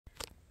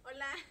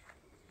Isla.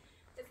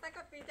 Esta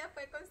capilla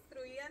fue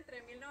construida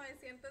entre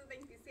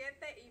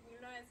 1927 y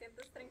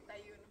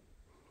 1931.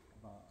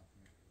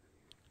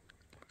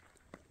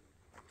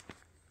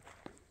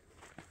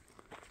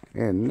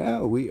 And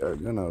now we are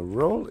going to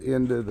roll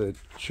into the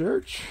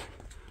church.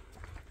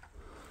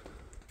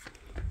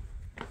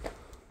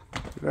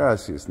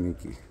 Gracias,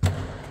 Nikki.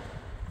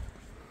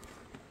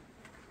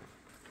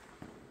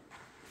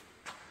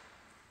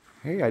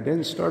 Hey, I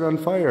didn't start on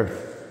fire.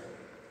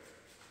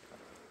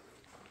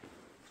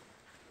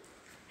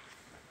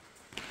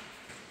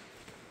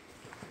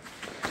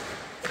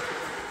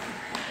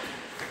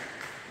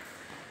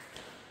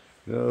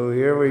 So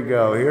here we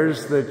go.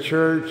 Here's the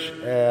church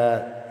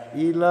at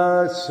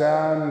Isla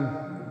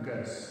San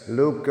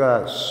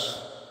Lucas.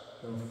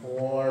 The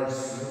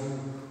force.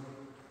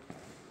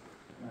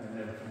 I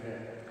never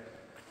forget.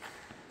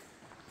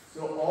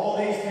 So all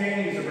these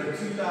paintings are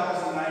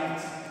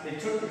 2019. They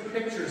took the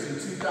pictures in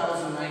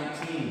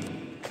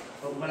 2019.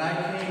 But when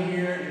I came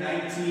here in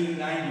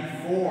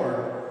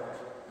 1994,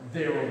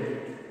 they were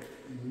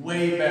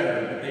way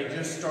better. But they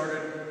just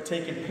started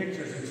taking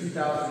pictures in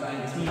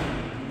 2019.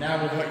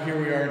 Now here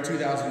we are in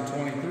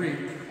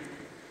 2023.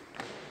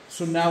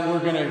 So now we're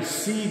going to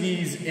see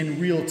these in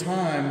real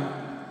time,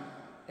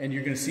 and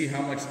you're going to see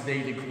how much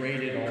they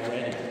degraded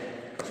already.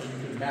 So you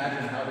can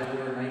imagine how they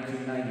were in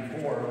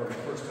 1994, the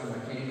first time I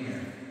came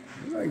here.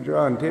 You like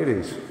drawing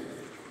titties.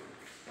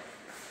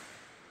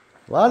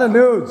 A lot of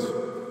nudes.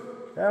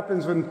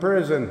 Happens in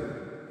prison.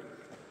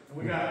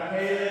 We got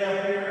Penal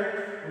up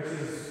here, which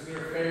is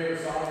their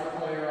favorite soccer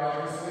player,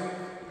 obviously.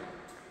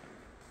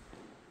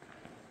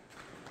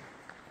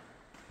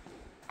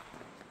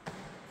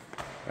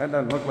 That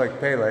doesn't look like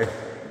Pele.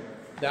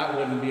 That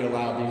wouldn't be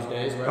allowed these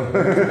days, right?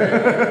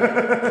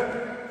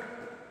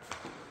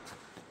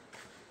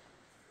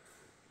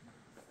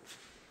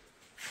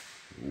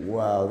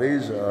 Wow,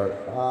 these are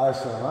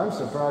awesome. I'm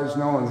surprised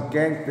no one's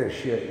ganked this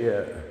shit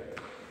yet.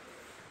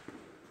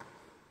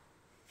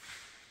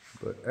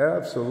 But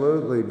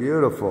absolutely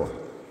beautiful.